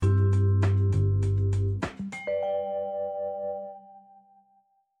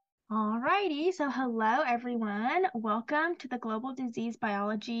Alrighty, so hello everyone. Welcome to the Global Disease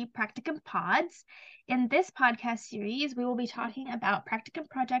Biology Practicum Pods. In this podcast series, we will be talking about practicum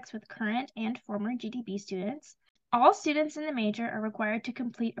projects with current and former GDB students. All students in the major are required to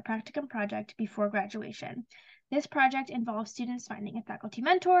complete a practicum project before graduation. This project involves students finding a faculty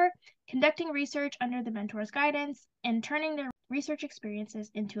mentor, conducting research under the mentor's guidance, and turning their research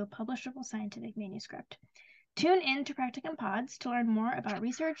experiences into a publishable scientific manuscript. Tune in to Practicum Pods to learn more about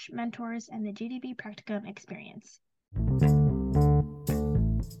research, mentors, and the GDB Practicum experience.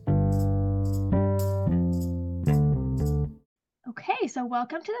 Okay, so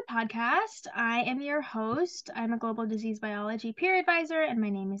welcome to the podcast. I am your host. I'm a global disease biology peer advisor, and my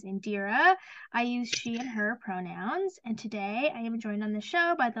name is Indira. I use she and her pronouns, and today I am joined on the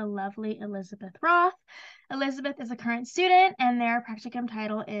show by the lovely Elizabeth Roth. Elizabeth is a current student, and their practicum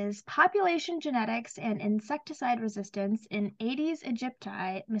title is Population Genetics and Insecticide Resistance in Aedes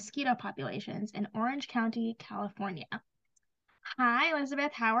aegypti Mosquito Populations in Orange County, California. Hi,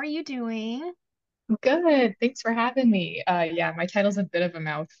 Elizabeth. How are you doing? Good. Thanks for having me. Yeah, my title's a bit of a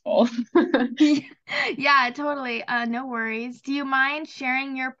mouthful. Yeah, totally. No worries. Do you mind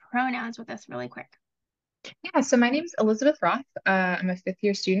sharing your pronouns with us really quick? Yeah, so my name's Elizabeth Roth. I'm a fifth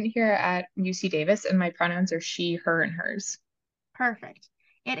year student here at UC Davis, and my pronouns are she, her, and hers. Perfect.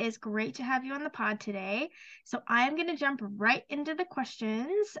 It is great to have you on the pod today. So I'm going to jump right into the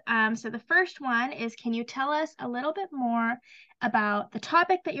questions. So the first one is, can you tell us a little bit more about the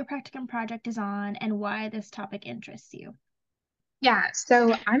topic that your practicum project is on and why this topic interests you? Yeah,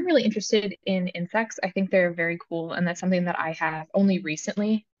 so I'm really interested in insects. I think they're very cool, and that's something that I have only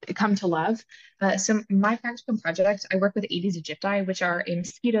recently come to love. So my practicum project, I work with Aedes aegypti, which are a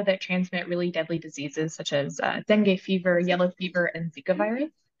mosquito that transmit really deadly diseases such as dengue fever, yellow fever, and Zika virus.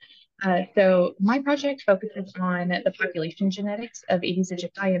 So my project focuses on the population genetics of Aedes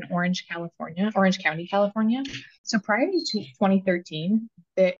aegypti in Orange County, California. So prior to 2013,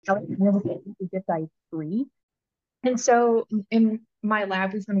 the California was Aedes aegypti free. And so in my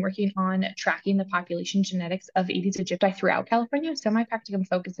lab, we've been working on tracking the population genetics of Aedes aegypti throughout California. So my practicum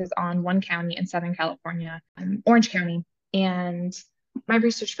focuses on one county in Southern California, Orange County. And my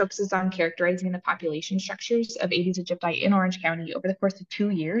research focuses on characterizing the population structures of Aedes aegypti in Orange County over the course of 2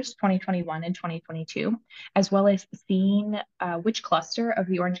 years, 2021 and 2022, as well as seeing which cluster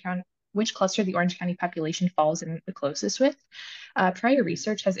the Orange County population falls in the closest with. Prior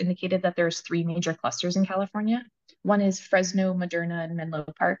research has indicated that there's three major clusters in California. One is Fresno, Moderna, and Menlo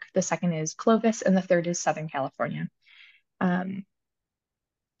Park. The second is Clovis, and the third is Southern California. Um,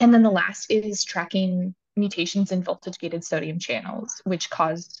 and then the last is tracking mutations in voltage-gated sodium channels, which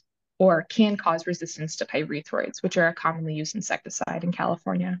cause or can cause resistance to pyrethroids, which are a commonly used insecticide in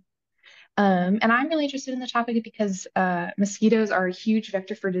California. And I'm really interested in the topic because mosquitoes are a huge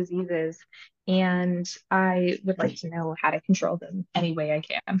vector for diseases, and I would like to know how to control them any way I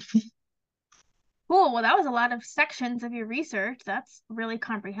can. Cool. Well, that was a lot of sections of your research. That's really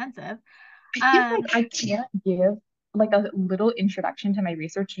comprehensive. I feel Um, like I can't give like a little introduction to my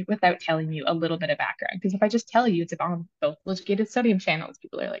research without telling you a little bit of background. Because if I just tell you it's about voltage-gated sodium channels,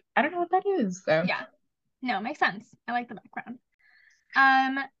 people are like, I don't know what that is. So yeah, no, makes sense. I like the background.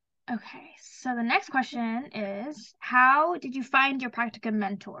 Um, okay, so the next question is, how did you find your practicum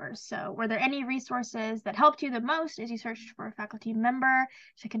mentors? So, were there any resources that helped you the most as you searched for a faculty member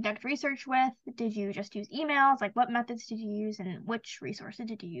to conduct research with? Did you just use emails? Like, what methods did you use, and which resources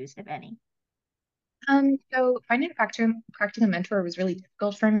did you use, if any? so finding a practicum mentor was really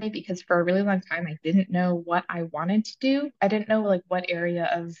difficult for me because for a really long time I didn't know what I wanted to do. I didn't know like what area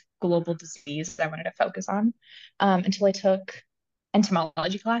of global disease I wanted to focus on until I took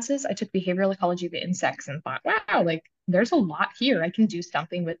entomology classes. I took behavioral ecology of insects and thought, wow, like there's a lot here. I can do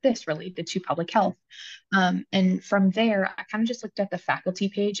something with this related to public health. And from there, I kind of just looked at the faculty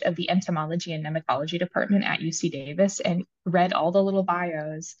page of the entomology and nematology department at UC Davis and read all the little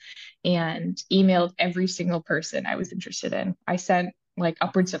bios and emailed every single person I was interested in. I sent like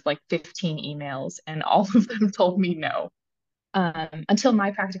upwards of like 15 emails, and all of them told me no. Until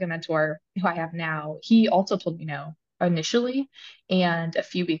my practicum mentor, who I have now, he also told me no initially. And a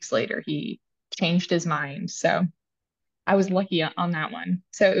few weeks later, he changed his mind. So I was lucky on that one.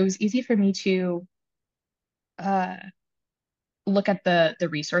 So it was easy for me to uh, look at the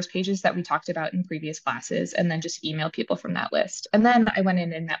resource pages that we talked about in previous classes and then just email people from that list. And then I went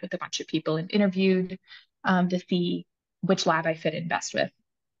in and met with a bunch of people and interviewed to see which lab I fit in best with.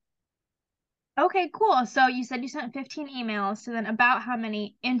 Okay, cool. So you said you sent 15 emails. So then about how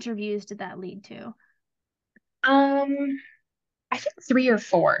many interviews did that lead to? Um, I think three or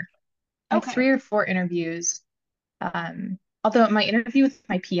four. I had Okay. three or four interviews. although my interview with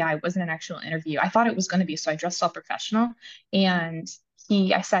my PI wasn't an actual interview, I thought it was going to be, so I dressed all professional. And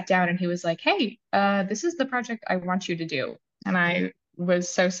I sat down and he was like, "Hey, this is the project I want you to do." And I was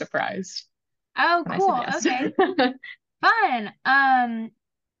so surprised. Oh, And I said cool. yes. Okay. Fun.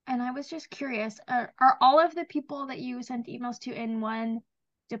 And I was just curious, are all of the people that you sent emails to in one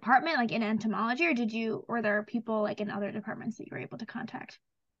department, like in entomology, or were there people like in other departments that you were able to contact?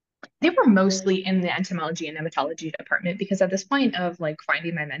 They were mostly in the entomology and nematology department because at this point of like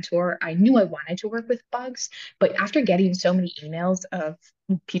finding my mentor, I knew I wanted to work with bugs. But after getting so many emails of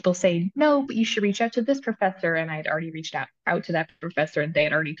people saying, no, but you should reach out to this professor, and I'd already reached out to that professor and they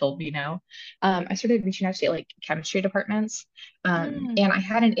had already told me no, I started reaching out to like chemistry departments. Mm. And I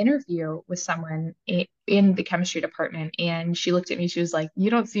had an interview with someone in the chemistry department, and she looked at me, she was like, "You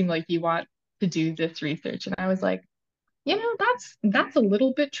don't seem like you want to do this research." And I was like, that's a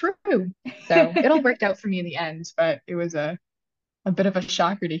little bit true. So it all worked out for me in the end, but it was a bit of a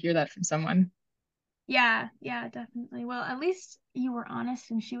shocker to hear that from someone. Yeah, yeah, definitely. Well, at least you were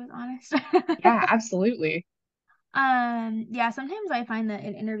honest and she was honest. Yeah, absolutely. Yeah, sometimes I find that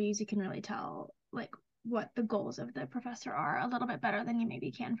in interviews you can really tell like what the goals of the professor are a little bit better than you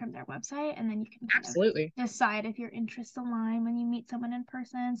maybe can from their website, and then you can kind of Absolutely. decide if your interests align when you meet someone in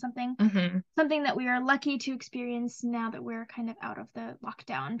person. Hmm. Something that we are lucky to experience now that we're kind of out of the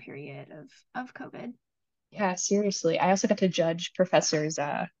lockdown period of COVID. Yeah, seriously. I also got to judge professors'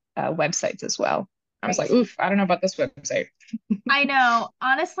 websites as well. I was like, Right. oof, I don't know about this website. I know.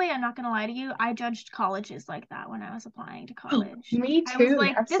 Honestly, I'm not gonna lie to you. I judged colleges like that when I was applying to Oh, college. me I was too.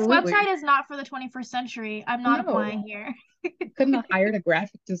 like, this Absolutely. website is not for the 21st century. I'm not No, applying here. couldn't have hired a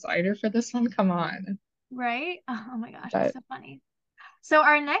graphic designer for this one. Come on. Right? Oh my gosh, that's But so funny. So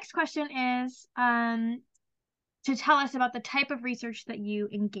our next question is to tell us about the type of research that you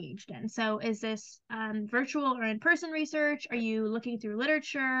engaged in. So is this virtual or in-person research? Are you looking through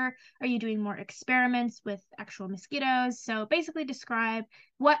literature? Are you doing more experiments with actual mosquitoes? So basically describe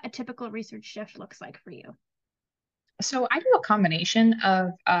what a typical research shift looks like for you. so I do a combination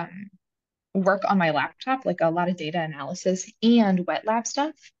of work on my laptop, like a lot of data analysis and wet lab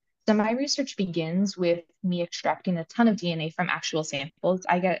stuff. So my research begins with me extracting a ton of DNA from actual samples.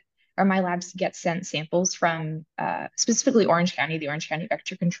 My labs get sent samples from specifically Orange County, the Orange County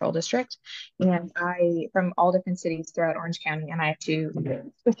Vector Control District, and from all different cities throughout Orange County, and I have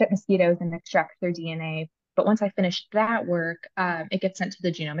to switch up mosquitoes and extract their DNA. But once I finish that work, it gets sent to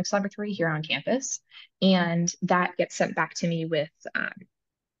the genomics laboratory here on campus, and that gets sent back to me with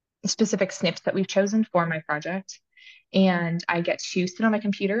specific SNPs that we've chosen for my project. And I get to sit on my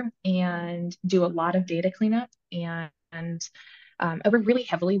computer and do a lot of data cleanup. And I work really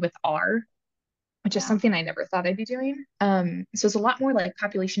heavily with R, which is Yeah. something I never thought I'd be doing. So it's a lot more like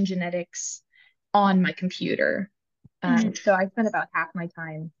population genetics on my computer. Mhm. So I spend about half my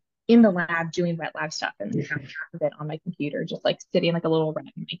time in the lab doing wet lab stuff and half of it on my computer, just like sitting like a little rat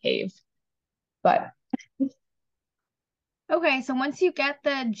in my cave. But Okay, so once you get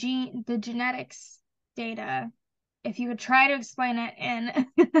the genetics data, if you could try to explain it in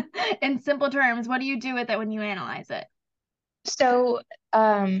in simple terms, what do you do with it when you analyze it? so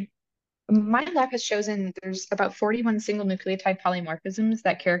um, My lab has chosen there's about 41 single nucleotide polymorphisms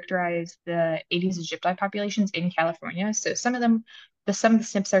that characterize the Aedes aegypti populations in California. So some of the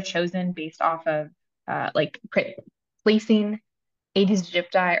SNPs are chosen based off of placing Aedes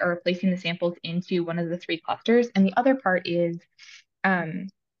aegypti or placing the samples into one of the three clusters. And the other part is um,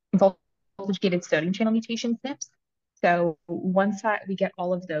 voltage-gated sodium channel mutation SNPs. So we get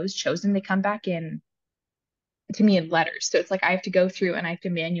all of those chosen, they come back to me in letters. So it's like I have to go through and I have to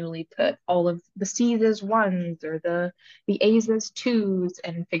manually put all of the C's as ones or the A's as twos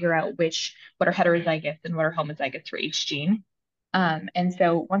and figure out what are heterozygous and what are homozygous for each gene. And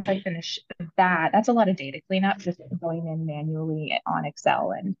so once I finish that, that's a lot of data cleanup, just going in manually on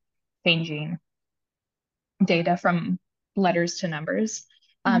Excel and changing data from letters to numbers.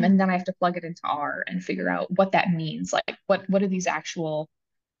 Mhm. And then I have to plug it into R and figure out what that means. Like what do these actual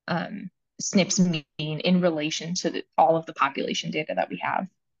um, SNPs mean in relation to all of the population data that we have.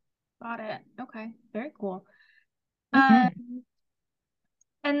 Got it. Okay, very cool. Mhm. Um,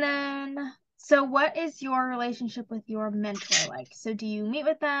 and then, so what is your relationship with your mentor like? So do you meet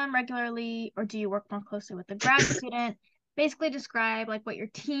with them regularly, or do you work more closely with the grad student? Basically describe like what your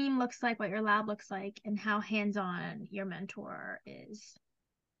team looks like, what your lab looks like, and how hands-on your mentor is.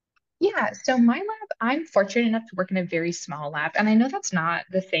 Yeah, so my lab, I'm fortunate enough to work in a very small lab, and I know that's not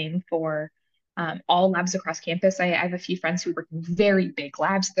the same for all labs across campus. I have a few friends who work in very big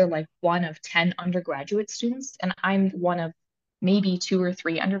labs. They're like one of 10 undergraduate students, and I'm one of maybe two or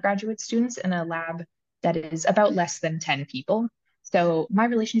three undergraduate students in a lab that is about less than 10 people. So my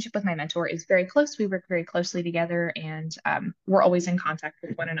relationship with my mentor is very close. We work very closely together, and we're always in contact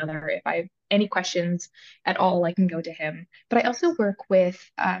with one another. If I have any questions at all, I can go to him. But I also work with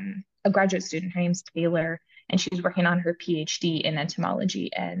a graduate student. Her name's Taylor, and she's working on her PhD in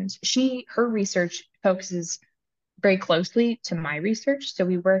entomology. And her research focuses very closely to my research. So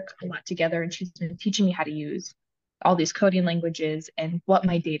we work a lot together, and she's been teaching me how to use all these coding languages and what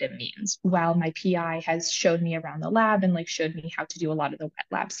my data means, while my PI has showed me around the lab and like showed me how to do a lot of the wet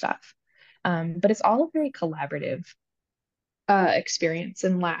lab stuff. But it's all a very collaborative experience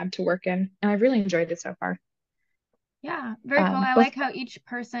and lab to work in, and I've really enjoyed it so far. Yeah, very cool. I Both, like how each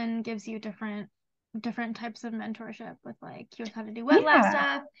person gives you different types of mentorship with like here's how to do wet lab yeah.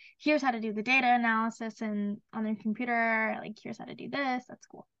 stuff, here's how to do the data analysis and on their computer, like here's how to do this. That's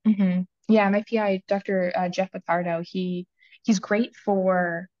cool. Yeah, my PI, Dr. Jeff Picardo, he's great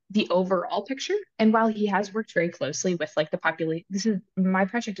for the overall picture. And while he has worked very closely with like the population, this is my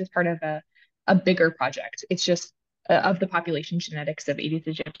project is part of a bigger project. It's just of the population genetics of Aedes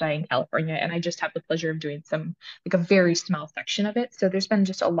aegypti in California, and I just have the pleasure of doing some like a very small section of it. So there's been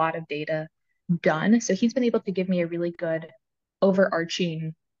just a lot of data done. So he's been able to give me a really good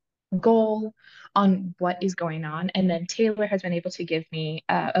overarching goal on what is going on. And then Taylor has been able to give me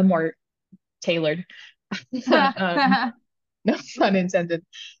a more tailored, um, no pun intended,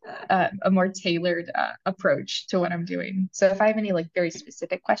 a more tailored approach to what I'm doing. So if I have any like very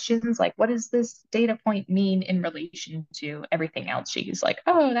specific questions, like what does this data point mean in relation to everything else, she's like,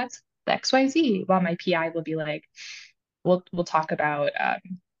 oh, that's XYZ. While my PI will be like, we'll talk about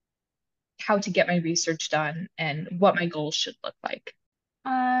how to get my research done and what my goals should look like.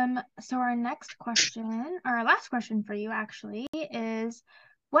 So our next question, or our last question for you actually, is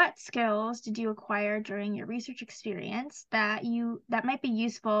what skills did you acquire during your research experience that might be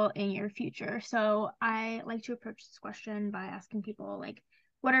useful in your future? So I like to approach this question by asking people like,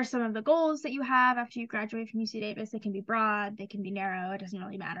 what are some of the goals that you have after you graduate from UC Davis? They can be broad, they can be narrow, it doesn't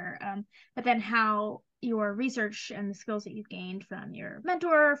really matter. But then how your research and the skills that you've gained from your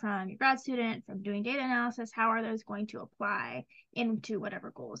mentor, from your grad student, from doing data analysis, how are those going to apply into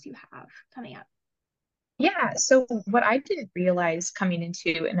whatever goals you have coming up? Yeah, so what I didn't realize coming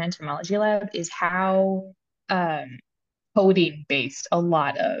into an entomology lab is how um, coding based a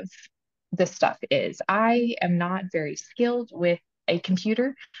lot of this stuff is. I am not very skilled with a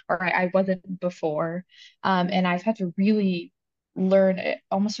computer, or I wasn't before. And I've had to really learn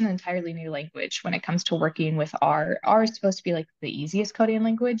almost an entirely new language when it comes to working with R. R is supposed to be like the easiest coding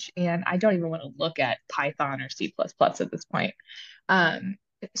language, and I don't even want to look at Python or C++ plus plus at this point. Um,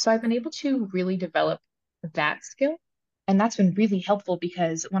 so I've been able to really develop that skill. And that's been really helpful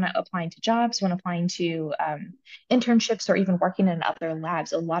because when I'm applying to jobs, when applying to internships, or even working in other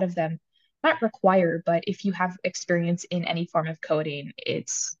labs, a lot of them not require, but if you have experience in any form of coding,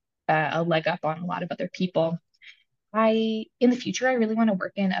 it's a leg up on a lot of other people. In the future, I really want to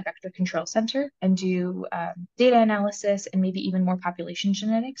work in a vector control center and do data analysis and maybe even more population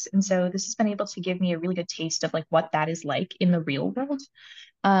genetics. And so this has been able to give me a really good taste of like what that is like in the real world,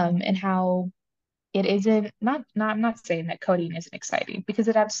 and how it isn't not I'm not saying that coding isn't exciting, because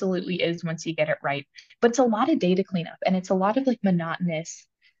it absolutely is once you get it right. But it's a lot of data cleanup, and it's a lot of like monotonous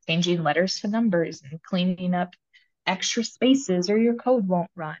changing letters to numbers and cleaning up extra spaces or your code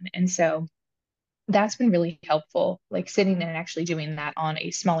won't run. And so that's been really helpful, like sitting and actually doing that on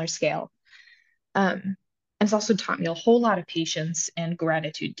a smaller scale. And it's also taught me a whole lot of patience and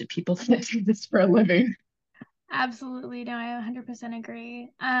gratitude to people that do this for a living. Absolutely. No, I 100% agree.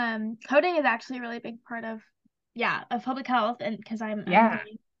 Coding is actually a really big part of, yeah, of public health, and because I'm Yeah,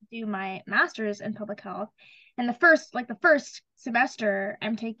 going to do my master's in public health, and the first semester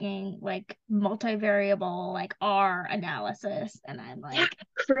I'm taking like multivariable like R analysis, and I'm yeah, like,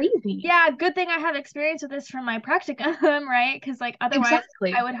 crazy. yeah, good thing I have experience with this from my practicum, right? Because like otherwise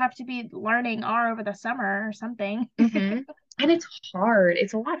I Exactly. would have to be learning R over the summer or something. hmm And it's hard.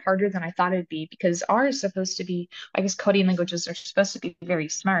 It's a lot harder than I thought it'd be, because R is supposed to be, I guess coding languages are supposed to be very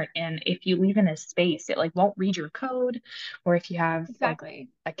smart. And if you leave in a space, it like won't read your code. Or if you have like Exactly.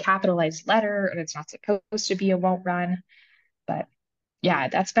 a capitalized letter and it's not supposed to be, it won't run. But yeah,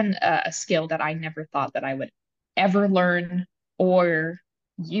 that's been a skill that I never thought that I would ever learn or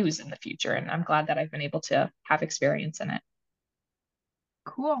use in the future. And I'm glad that I've been able to have experience in it.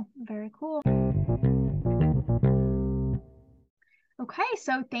 Cool. Very cool. Okay,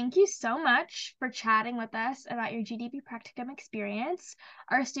 so thank you so much for chatting with us about your GDP practicum experience.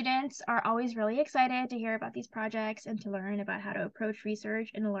 Our students are always really excited to hear about these projects and to learn about how to approach research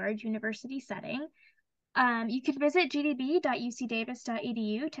in a large university setting. You can visit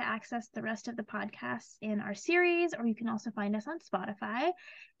gdb.ucdavis.edu to access the rest of the podcasts in our series, or you can also find us on Spotify.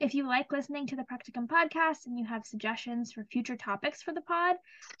 If you like listening to the Practicum podcast and you have suggestions for future topics for the pod,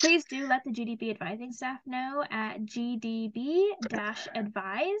 please do let the GDB advising staff know at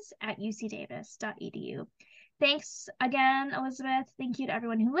gdb-advise@ucdavis.edu. Thanks again, Elizabeth. Thank you to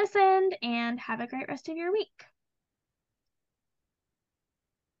everyone who listened, and have a great rest of your week.